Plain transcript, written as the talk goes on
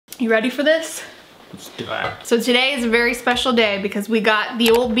You ready for this? Let's do it. So today is a very special day because we got the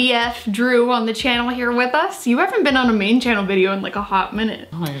old BF Drew on the channel here with us. You haven't been on a main channel video in like a hot minute.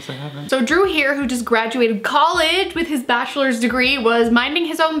 Oh, I guess I haven't. So Drew here, who just graduated college with his bachelor's degree, was minding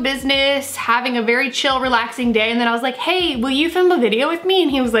his own business, having a very chill, relaxing day. And then I was like, hey, will you film a video with me?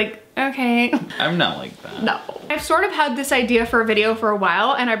 And he was like, okay. I'm not like that. No. I've sort of had this idea for a video for a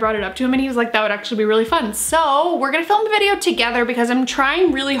while and I brought it up to him and he was like, that would actually be really fun. So we're gonna film a video together because I'm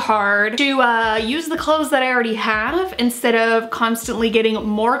trying really hard to use the clothes that I already have instead of constantly getting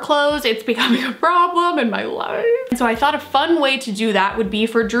more clothes. It's becoming a problem in my life. And so I thought a fun way to do that would be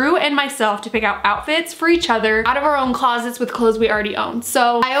for Drew and myself to pick out outfits for each other out of our own closets with clothes we already own.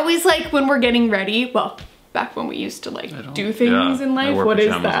 So I always like when we're getting ready, well, back when we used to like do things in life. What is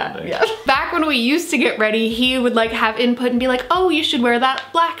that? Yeah. Back when we used to get ready, he would like have input and be like, oh, you should wear that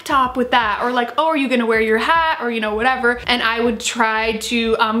black top with that. Or like, oh, are you gonna wear your hat? Or, you know, whatever. And I would try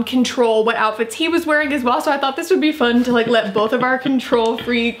to control what outfits he was wearing as well. So I thought this would be fun to like let both of our control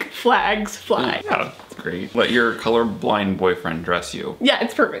freak flags fly. Yeah, great. Let your colorblind boyfriend dress you. Yeah,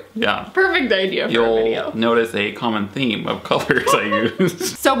 it's perfect. Yeah. Perfect idea for a video. You'll notice a common theme of colors I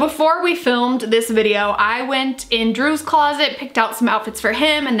use. So before we filmed this video, I went in Drew's closet, picked out some outfits for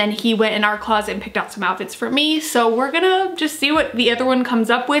him, and then he went in our closet and picked out some outfits for me. So we're gonna just see what the other one comes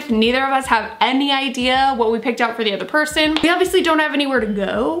up with. Neither of us have any idea what we picked out for the other person. We obviously don't have anywhere to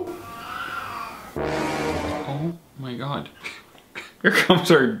go. Oh my god. Here comes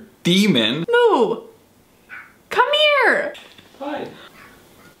our demon. Moo! Come here! What?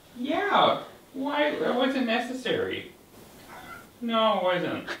 Yeah. Why? That wasn't necessary. No, it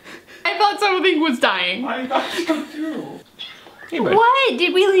wasn't. I thought something was dying. I thought so too. Hey, bud. What?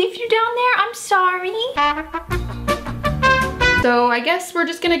 Did we leave you down there? I'm sorry. So I guess we're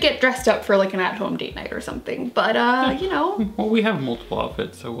just gonna get dressed up for like an at-home date night or something. But you know. Well, we have multiple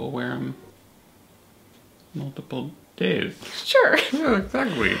outfits, so we'll wear them multiple days. Sure. Yeah,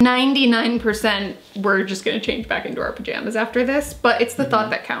 exactly. 99% we're just gonna change back into our pajamas after this, but it's the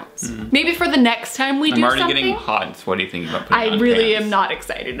thought that counts. Maybe for the next time we do something. I'm already getting hot and sweaty thinking about putting I on really pants. am not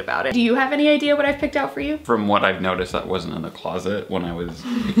excited about it. Do you have any idea what I've picked out for you? From what I've noticed, that wasn't in the closet when I was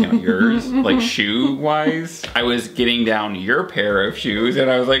picking out yours. Like shoe-wise, I was getting down your pair of shoes and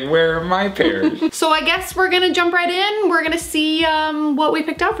I was like, where are my pairs? So I guess we're gonna jump right in. We're gonna see what we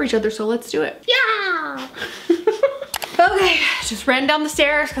picked out for each other, so let's do it. Yeah! Okay, just ran down the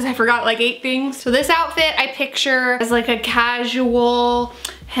stairs because I forgot like 8 things. So this outfit I picture as like a casual,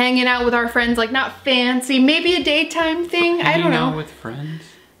 hanging out with our friends, like not fancy, maybe a daytime thing, I don't know. Hanging out with friends?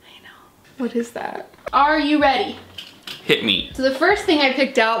 I know. What is that? Are you ready? Hit me. So the first thing I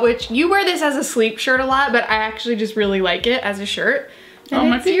picked out, which you wear this as a sleep shirt a lot, but I actually just really like it as a shirt. Oh,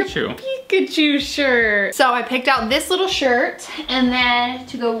 my it's your Pikachu. Pikachu shirt. So I picked out this little shirt, and then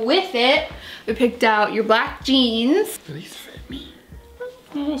to go with it, we picked out your black jeans. Do these fit me?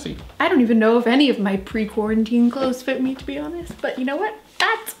 Well, we'll see. I don't even know if any of my pre-quarantine clothes fit me, to be honest, but you know what?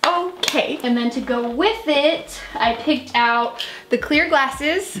 That's okay. And then to go with it, I picked out the clear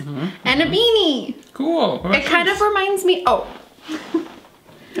glasses and a beanie. Cool. It kind of reminds me, oh.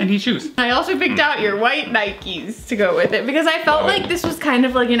 I need shoes. I also picked out your white Nikes to go with it because I felt like this was kind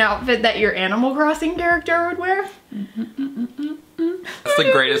of like an outfit that your Animal Crossing character would wear. It's the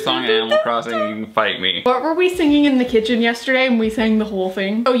greatest song in Animal Crossing, you can fight me. What were we singing in the kitchen yesterday and we sang the whole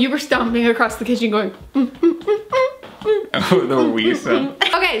thing? Oh, you were stomping across the kitchen going, Oh, the Wii song.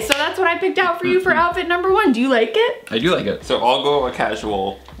 Okay, so that's what I picked out for you for outfit number 1. Do you like it? I do like it. So I'll go a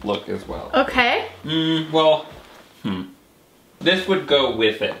casual look as well. Okay. This would go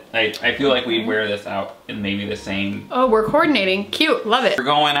with it. I feel like we'd wear this out in maybe the same. Oh, we're coordinating. Cute. Love it. We're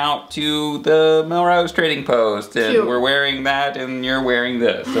going out to the Melrose Trading Post and Cute. we're wearing that and you're wearing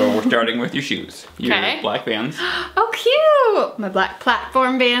this. So we're starting with your shoes. Your Okay. black Vans. Oh, cute. My black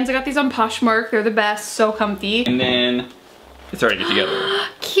platform Vans. I got these on Poshmark. They're the best. So comfy. And then it's already get together.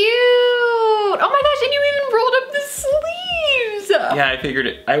 Cute. Oh my gosh, and you even rolled up the sleeves. Yeah, I figured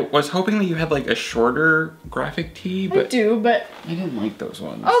it. I was hoping that you had like a shorter graphic tee, I but do, but I didn't like those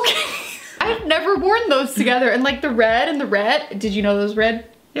ones. okay. I've never worn those together. And like the red and the red. Did you know those red?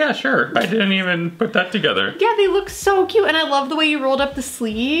 Yeah, sure. I didn't even put that together. Yeah, they look so cute. And I love the way you rolled up the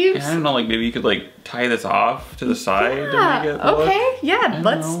sleeves. Yeah, I don't know, like maybe you could like tie this off to the side to make it look. Okay, yeah,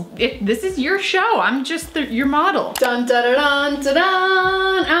 let's, know. if this is your show, I'm just your model. Dun dun dun dun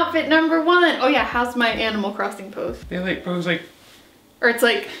dun, outfit number 1. Oh yeah, how's my Animal Crossing pose? They like pose like, Or it's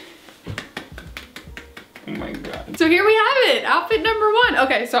like, oh my god. so here we have it, outfit number 1.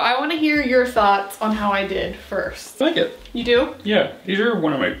 Okay, so I wanna hear your thoughts on how I did first. I like it. You do? Yeah, these are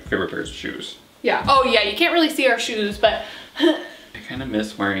one of my favorite pairs of shoes. Yeah. Oh yeah, you can't really see our shoes, but I kind of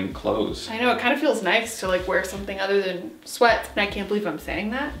miss wearing clothes. I know, it kind of feels nice to like wear something other than sweats. And I can't believe I'm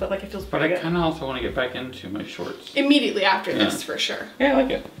saying that, but like it feels pretty good. But I kind of also want to get back into my shorts. Immediately after this, for sure. Yeah, I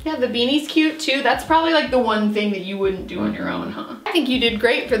like it. Yeah, the beanie's cute too. That's probably like the one thing that you wouldn't do on your own, huh? I think you did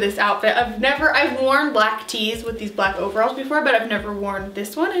great for this outfit. I've worn black tees with these black overalls before, but I've never worn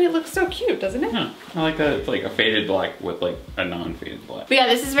this one, and it looks so cute, doesn't it? Yeah, I like that it's like a faded black with like a non-faded black. But yeah,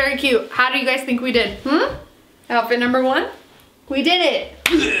 this is very cute. How do you guys think we did? Outfit number 1? We did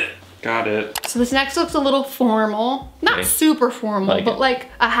it. Got it. So this next looks a little formal. Not super formal, but like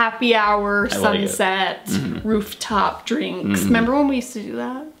a happy hour, sunset, rooftop drinks. Remember when we used to do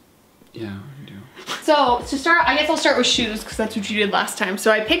that? Yeah, I do. So to start, I guess I'll start with shoes because that's what you did last time.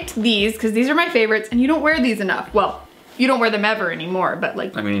 So I picked these because these are my favorites and you don't wear these enough. Well, you don't wear them ever anymore, but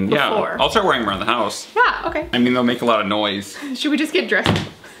like I mean, before. yeah, I'll start wearing them around the house. Yeah, okay. I mean, they'll make a lot of noise. Should we just get dressed?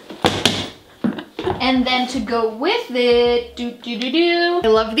 And then to go with it, I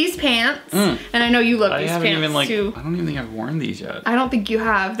love these pants. And I know you love these pants too. I don't even think I've worn these yet. I don't think you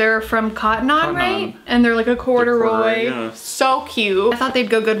have. They're from Cotton On, right? And they're like a corduroy. Yeah. So cute. I thought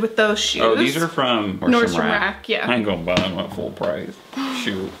they'd go good with those shoes. Oh, these are from Nordstrom Rack, yeah. I ain't gonna buy them at full price.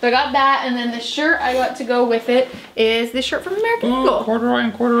 Shoot. So I got that, and then the shirt I got to go with it is this shirt from American Eagle. Corduroy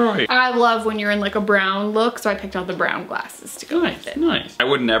and corduroy. I love when you're in like a brown look, so I picked out the brown glasses to go with it. Nice. I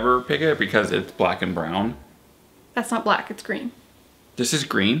would never pick it because it's black and brown. That's not black, it's green. This is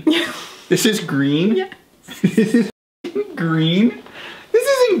green? Yeah. This is green? Yeah. This is green? This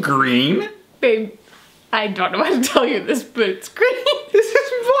isn't green. Babe, I don't know how to tell you this, but it's green. This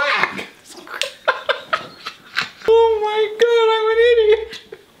is black. Oh my god, I'm an idiot.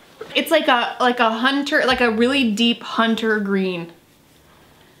 It's like a hunter, like a really deep hunter green.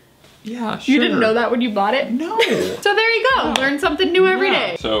 Yeah, sure. You didn't know that when you bought it? No. So there you go. Learn something new every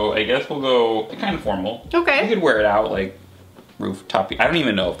day. So I guess we'll go kind of formal. Okay. You could wear it out like rooftop. I don't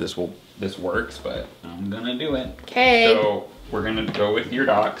even know if this works, but I'm gonna do it. Okay. So we're gonna go with your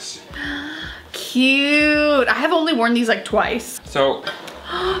docs. Cute. I have only worn these like twice. So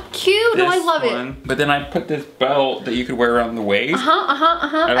cute. Oh, I love it. But then I put this belt that you could wear around the waist.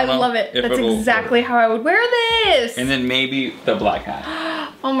 I love it. That's exactly how I would wear this. And then maybe the black hat.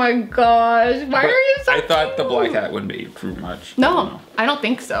 Oh my gosh. Why are you so I thought the black hat wouldn't be too much. No, I don't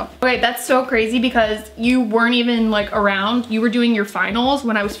think so. Wait, that's so crazy because you weren't even like around. You were doing your finals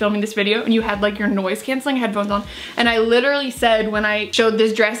when I was filming this video and you had like your noise canceling headphones on. And I literally said when I showed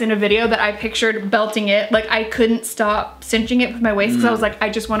this dress in a video that I pictured belting it. Like I couldn't stop cinching it with my waist because I was like, I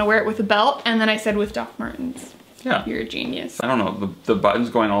just want to wear it with a belt. And then I said with Doc Martens. Yeah. You're a genius. I don't know, the button's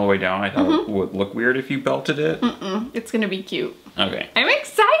going all the way down. I thought it would look weird if you belted it. It's gonna be cute. Okay. I'm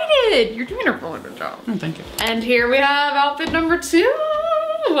excited! You're doing a really good job. Oh, thank you. And here we have outfit number 2.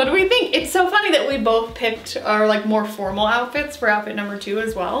 What do we think? It's so funny that we both picked our like more formal outfits for outfit number 2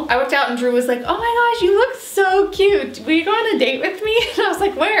 as well. I worked out and Drew was like, oh my gosh, you look so cute. Will you go on a date with me? And I was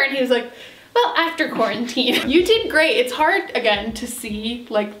like, where? And he was like, well, after quarantine. You did great. It's hard, again, to see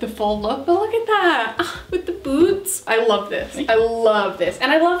like the full look, but look at that. With the boots. I love this. I love this.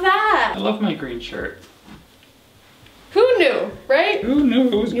 And I love that. I love my green shirt. Who knew, right? Who knew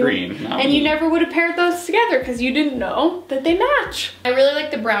it was green? And you never would have paired those together because you didn't know that they match. I really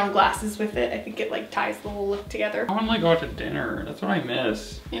like the brown glasses with it. I think it like ties the whole look together. I want to like go out to dinner. That's what I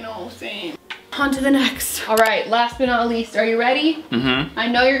miss. You know, same. On to the next. All right, last but not least, are you ready? I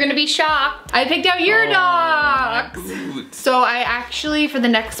know you're gonna be shocked. I picked out your docs. So I actually, for the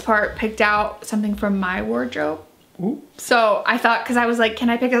next part, picked out something from my wardrobe. Ooh. So I thought, cause I was like, can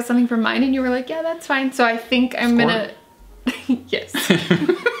I pick out something from mine? And you were like, yeah, that's fine. So I think I'm gonna, yes.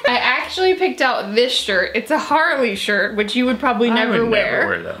 I actually picked out this shirt. It's a Harley shirt, which you would probably never wear. Never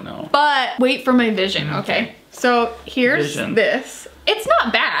wear that, no. But wait for my vision, okay? So here's this. It's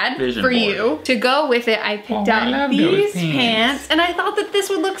not bad for you. To go with it, I picked out these pants and I thought that this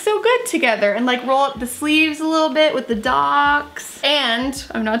would look so good together and like roll up the sleeves a little bit with the docs. And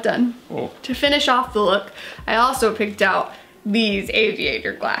I'm not done. To finish off the look, I also picked out these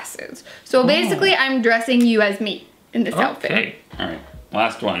aviator glasses. So basically I'm dressing you as me in this outfit. Okay, all right,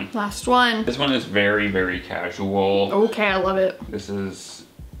 last one. Last one. This one is very, very casual. Okay, I love it. This is,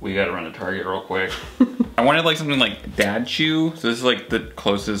 we gotta run to Target real quick. I wanted like something like dad shoe. So this is like the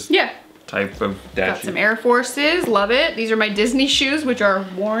closest type of dad shoe. Got some Air Forces, love it. These are my Disney shoes, which are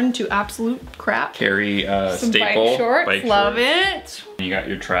worn to absolute crap. Carrie some staple. Bike shorts, love it. You got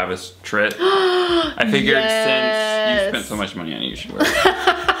your Travis Tritt. I figured since you spent so much money on it, you should wear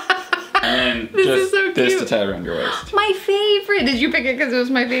it. And this is so so This cute. to tie around your waist. My favorite. Did you pick it because it was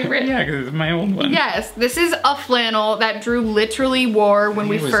my favorite? Yeah, because it's my old one. Yes, this is a flannel that Drew literally wore when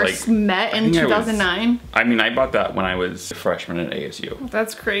we first met in 2009. I mean, I bought that when I was a freshman at ASU.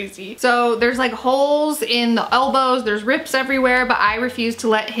 That's crazy. So there's like holes in the elbows, there's rips everywhere, but I refuse to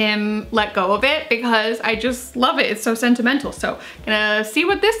let him let go of it because I just love it. It's so sentimental. So gonna see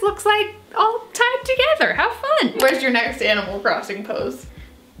what this looks like all tied together. Have fun. Where's your next Animal Crossing pose?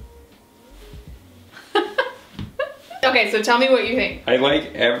 Okay, so tell me what you think. I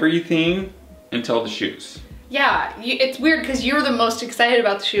like everything until the shoes. Yeah, it's weird because you're the most excited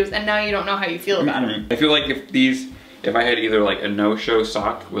about the shoes and now you don't know how you feel about them. I feel like if I had either like a no-show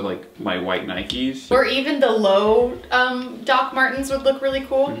sock with like my white Nikes. Or even the low Doc Martens would look really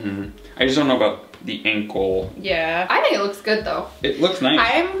cool. I just don't know about the ankle. Yeah, I think it looks good though. It looks nice.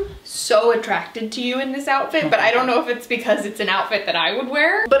 I'm so attracted to you in this outfit, but I don't know if it's because it's an outfit that I would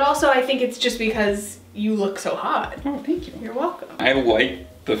wear, but also I think it's just because you look so hot. Oh, thank you. You're welcome. I like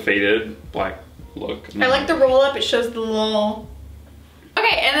the faded black look. I like the roll up. It shows the little...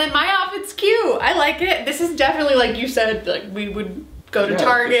 Okay, and then my outfit's cute. I like it. This is definitely, like you said, like we would go to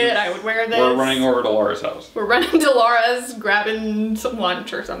Target. I would wear this. We're running over to Laura's house. We're running to Laura's, grabbing some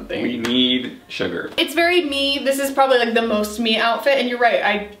lunch or something. We need sugar. It's very me. This is probably like the most me outfit, and you're right.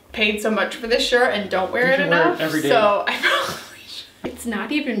 I paid so much for this shirt and don't wear it enough. Wear it every day. So I probably should. It's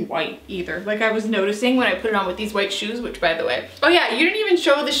not even white either. Like I was noticing when I put it on with these white shoes, which by the way, oh yeah, you didn't even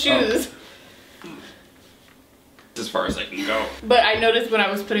show the shoes. Oh. As far as I can go. But I noticed when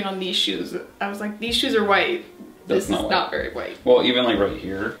I was putting on these shoes, I was like, these shoes are white. That's This is not very white. Well, even like right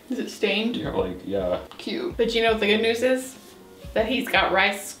here. Is it stained? You have like, yeah. Cute. But you know what the good news is? That he's got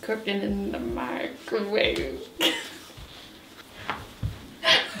rice cooking in the microwave.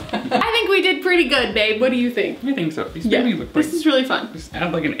 I think we did pretty good, babe. What do you think? I think so. These babies look like... This is really fun. Just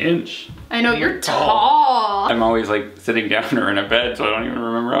add like an inch. I know, you're tall. I'm always like sitting down or in a bed, so I don't even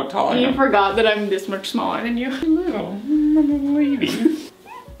remember how tall I am. You forgot that I'm this much smaller than you. Little lady.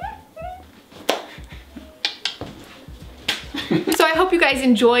 So I hope you guys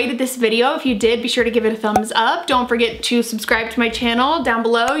enjoyed this video. If you did, be sure to give it a thumbs up. Don't forget to subscribe to my channel down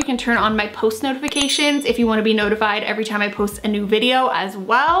below. You can turn on my post notifications if you want to be notified every time I post a new video as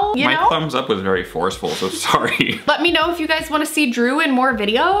well. My thumbs up was very forceful, so sorry. Let me know if you guys want to see Drew in more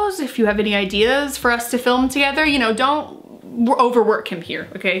videos. If you have any ideas for us to film together, you know, don't overwork him here,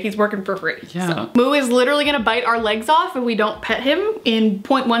 okay? He's working for free. Yeah. So, Moo is literally gonna bite our legs off if we don't pet him in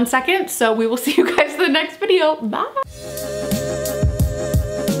 0.1 seconds. So we will see you guys in the next video. Bye.